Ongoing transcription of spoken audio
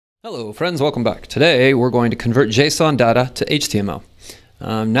Hello friends, welcome back. Today we're going to convert JSON data to HTML.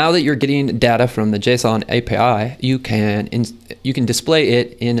 Now that you're getting data from the JSON API, you can display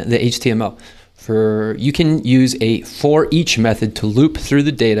it in the HTML. You can use a for each method to loop through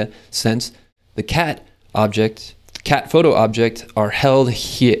the data, since the cat photo object are held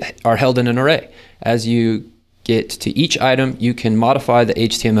in an array. As you get to each item, you can modify the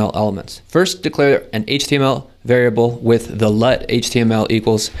HTML elements. First, declare an HTML variable with the let HTML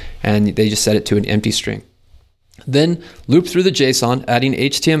equals, and they just set it to an empty string. Then loop through the JSON, adding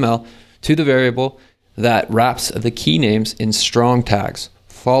HTML to the variable that wraps the key names in strong tags,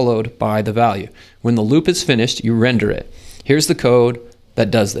 followed by the value. When the loop is finished, you render it. Here's the code that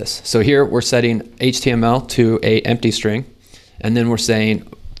does this. So here we're setting HTML to an empty string, and then we're saying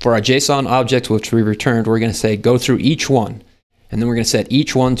for our JSON object, which we returned, we're going to say go through each one, and then we're going to set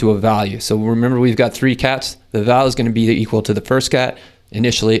each one to a value. So remember, we've got 3 cats. The value is going to be equal to the first cat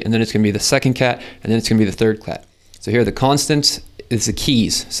initially, and then it's going to be the second cat, and then it's going to be the third cat. So here the constants is the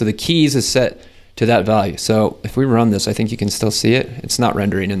keys. So the keys is set to that value. So if we run this, I think you can still see it. It's not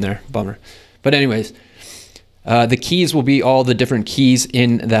rendering in there, bummer. But anyways, the keys will be all the different keys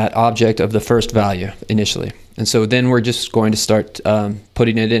in that object of the first value initially. And so then we're just going to start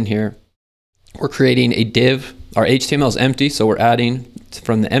putting it in here. We're creating a div. Our HTML is empty, so we're adding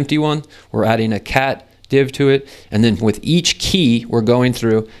from the empty one, we're adding a cat div to it. And then with each key, we're going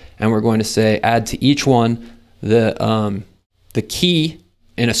through and we're going to say add to each one the key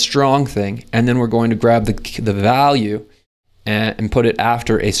in a strong thing. And then we're going to grab the value and put it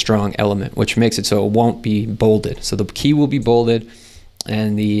after a strong element, which makes it so it won't be bolded. So the key will be bolded,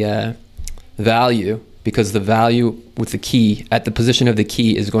 and the value, because the value with the key at the position of the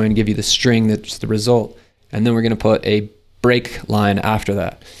key is going to give you the string that's the result. And then we're going to put a break line after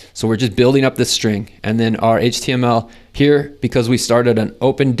that. So we're just building up this string. And then our HTML here, because we started an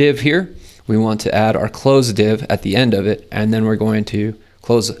open div here, we want to add our close div at the end of it. And then we're going to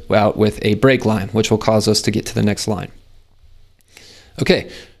close out with a break line, which will cause us to get to the next line.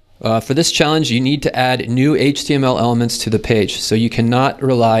 Okay, for this challenge, you need to add new HTML elements to the page. So you cannot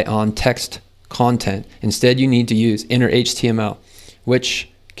rely on text content. Instead, you need to use inner HTML, which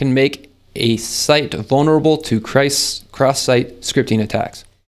can make a site vulnerable to cross-site scripting attacks.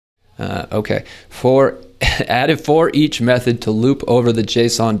 Okay, add a for each method to loop over the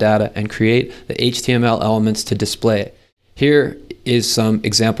JSON data and create the HTML elements to display it. Here is some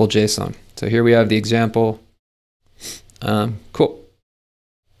example JSON. So here we have the example. Cool.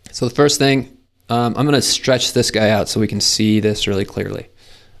 So the first thing, I'm going to stretch this guy out so we can see this really clearly.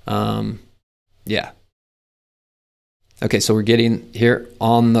 Yeah. Okay, so we're getting here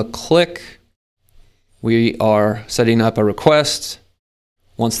on the click, we are setting up a request.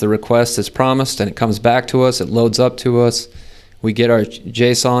 Once the request is promised and it comes back to us, it loads up to us. We get our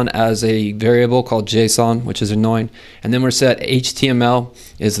JSON as a variable called JSON, which is annoying. And then we're set HTML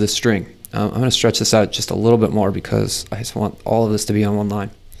is the string. I'm going to stretch this out just a little bit more because I just want all of this to be on one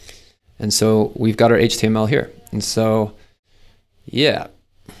line. And so we've got our HTML here. And so, yeah.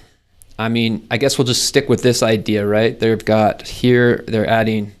 I mean, I guess we'll just stick with this idea, right? They've got here, they're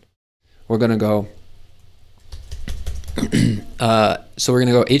adding, we're going to go, so we're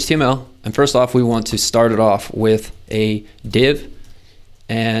going to go HTML. And first off, we want to start it off with a div.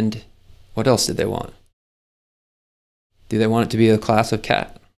 And what else did they want? Do they want it to be a class of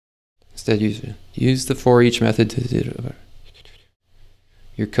cat? Instead, use the for each method to do.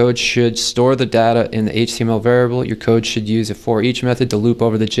 Your code should store the data in the HTML variable. Your code should use a for each method to loop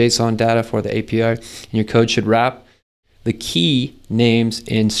over the JSON data for the API. And your code should wrap the key names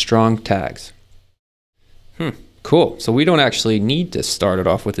in strong tags. Cool. So we don't actually need to start it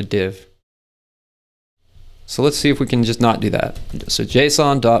off with a div. So let's see if we can just not do that. So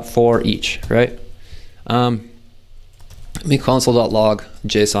JSON.forEach, right? Let me console.log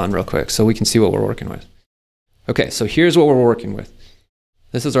JSON real quick so we can see what we're working with. Okay, so here's what we're working with.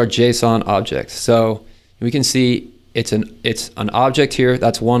 This is our JSON object. So we can see it's an object here.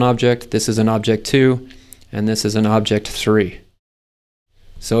 That's one object. This is an object 2, and this is an object 3.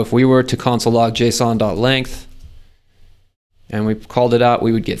 So if we were to console log JSON.length and we called it out,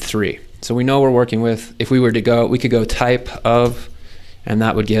 we would get 3. So we know we're working with, if we were to go, we could go type of, and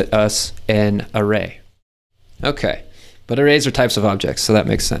that would get us an array. Okay, but arrays are types of objects, so that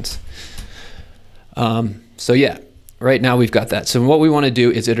makes sense. So yeah. Right now we've got that. So what we want to do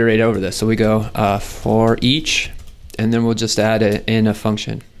is iterate over this. So we go for each, and then we'll just add it in a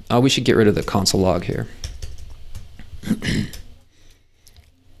function. We should get rid of the console log here.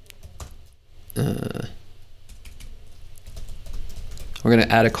 We're going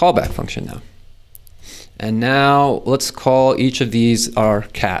to add a callback function now. And now let's call each of these our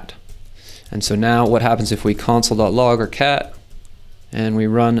cat. And so now what happens if we console.log our cat and we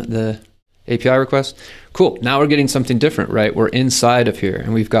run the API request? Cool, now we're getting something different, right? We're inside of here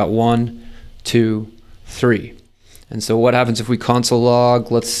and we've got 1, 2, 3. And so what happens if we console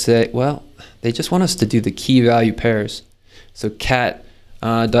log, let's say, well, they just want us to do the key value pairs. So cat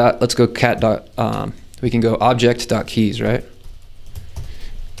let's go cat dot, we can go object.keys, right?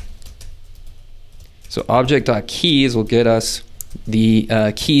 So object.keys will get us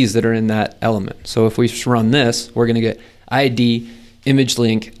the keys that are in that element. So if we run this, we're gonna get ID, image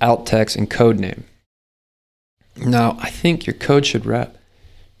link, alt text, and code name. Now, I think your code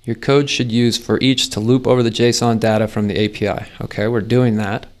should use for each to loop over the JSON data from the API. Okay, we're doing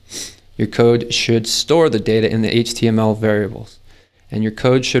that. Your code should store the data in the HTML variables. And your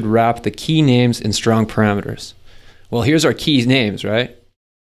code should wrap the key names in strong parameters. Well, here's our key names, right?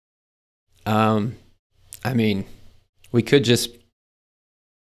 I mean, we could just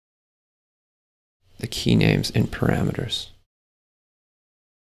the key names in parameters.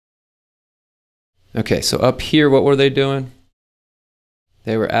 Okay, so up here, what were they doing?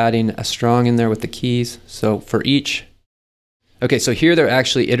 They were adding a strong in there with the keys. So for each, okay, so here they're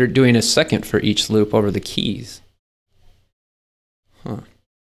actually doing a second for each loop over the keys. Huh.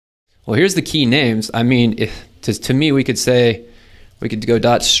 Well, here's the key names. I mean, to me, we could say, we could go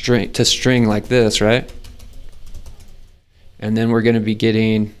dot string to string like this, right? And then we're going to be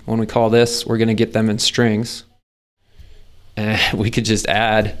getting, when we call this, we're going to get them in strings. And we could just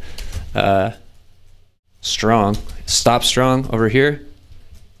add strong, stop strong over here.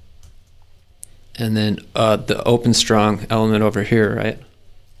 And then the open strong element over here, right?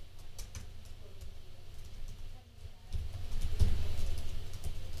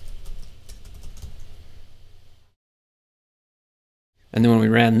 And then when we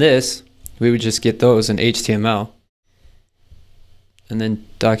ran this, we would just get those in HTML. And then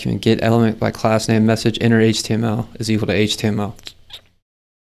document get element by class name message inner HTML is equal to HTML.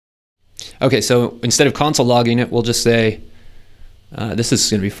 Okay, so instead of console logging it, we'll just say, this is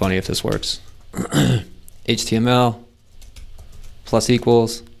going to be funny if this works. HTML plus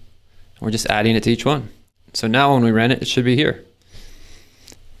equals, we're just adding it to each one. So now when we ran it, it should be here.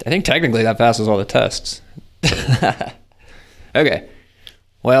 I think technically that passes all the tests. Okay,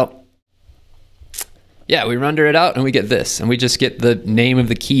 well, yeah, we render it out and we get this, and we just get the name of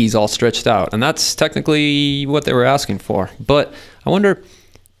the keys all stretched out, and that's technically what they were asking for. But I wonder,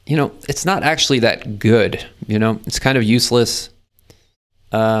 you know, it's not actually that good, you know, it's kind of useless.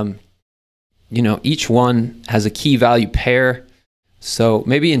 You know, each one has a key value pair. So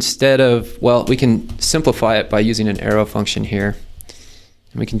maybe instead of, well, we can simplify it by using an arrow function here.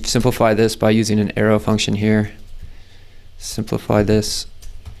 And we can simplify this by using an arrow function here. Simplify this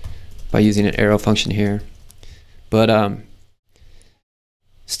by using an arrow function here. But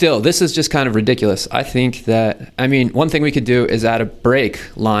still, this is just kind of ridiculous. I think that, I mean, one thing we could do is add a break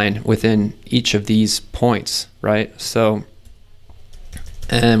line within each of these points, right? So,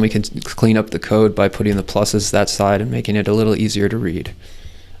 and we can clean up the code by putting the pluses that side and making it a little easier to read.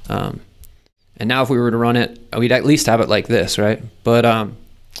 And now if we were to run it, we'd at least have it like this, right? But I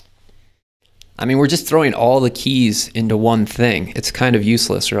mean, we're just throwing all the keys into one thing. It's kind of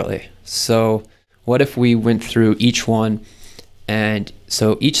useless, really. So what if we went through each one, and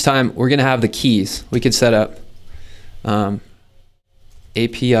so each time we're gonna have the keys. We could set up API,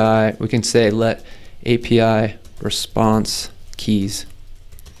 we can say let API response keys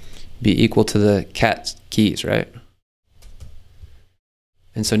be equal to the cat keys, right?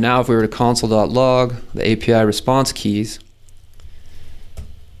 And so now if we were to console.log the API response keys,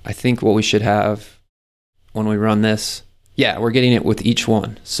 I think what we should have when we run this, yeah, we're getting it with each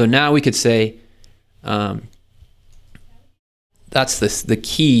one. So now we could say, that's the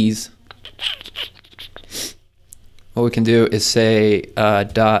keys. What we can do is say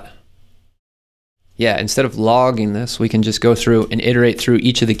dot, yeah, instead of logging this, we can just go through and iterate through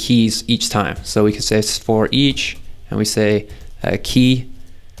each of the keys each time. So we could say for each, and we say key,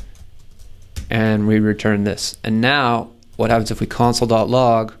 and we return this. And now what happens if we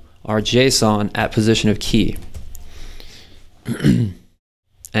console.log our JSON at position of key? And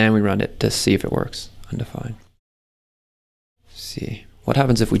we run it to see if it works. Undefined. See what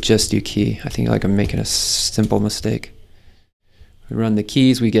happens if we just do key. I think like I'm making a simple mistake. We run the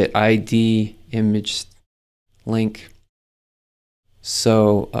keys, we get ID, image, link.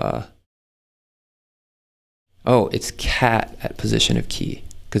 So oh, it's cat at position of key,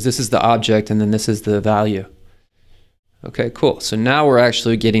 because this is the object and then this is the value. Okay, cool. So now we're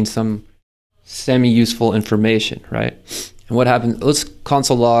actually getting some semi-useful information, right? And what happens, let's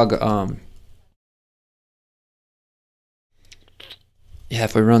console log yeah,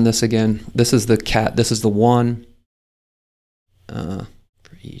 if we run this again, this is the cat, this is the one for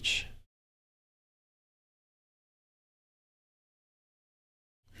each.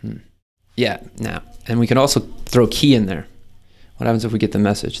 Yeah, now, and we can also throw key in there. What happens if we get the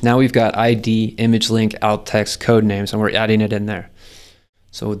message? Now we've got ID, image link, alt text, code names, and we're adding it in there.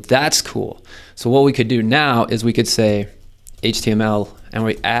 So that's cool. So what we could do now is we could say HTML and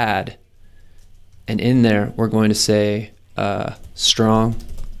we add, and in there we're going to say strong,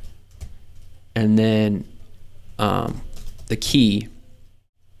 and then the key,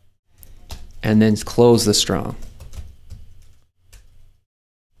 and then close the strong.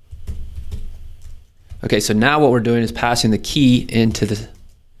 Okay, so now what we're doing is passing the key into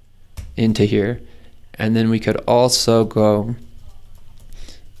here, and then we could also go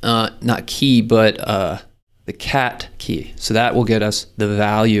not key, but the cat key. So that will get us the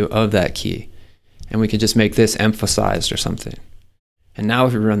value of that key, and we could just make this emphasized or something. And now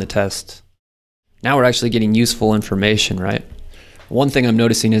if we run the test, now we're actually getting useful information, right? One thing I'm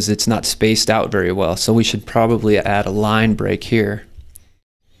noticing is it's not spaced out very well, so we should probably add a line break here.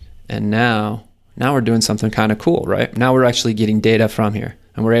 And now we're doing something kind of cool, right? Now we're actually getting data from here,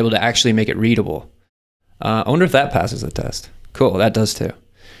 and we're able to actually make it readable. I wonder if that passes the test. Cool, that does too.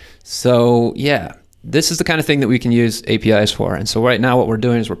 So yeah, this is the kind of thing that we can use APIs for. And so right now what we're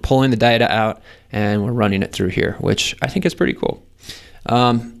doing is we're pulling the data out and we're running it through here, which I think is pretty cool.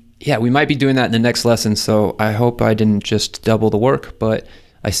 Yeah, we might be doing that in the next lesson, so I hope I didn't just double the work, but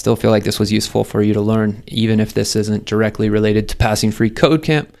I still feel like this was useful for you to learn, even if this isn't directly related to passing free code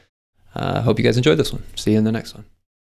camp. I hope you guys enjoyed this one. See you in the next one.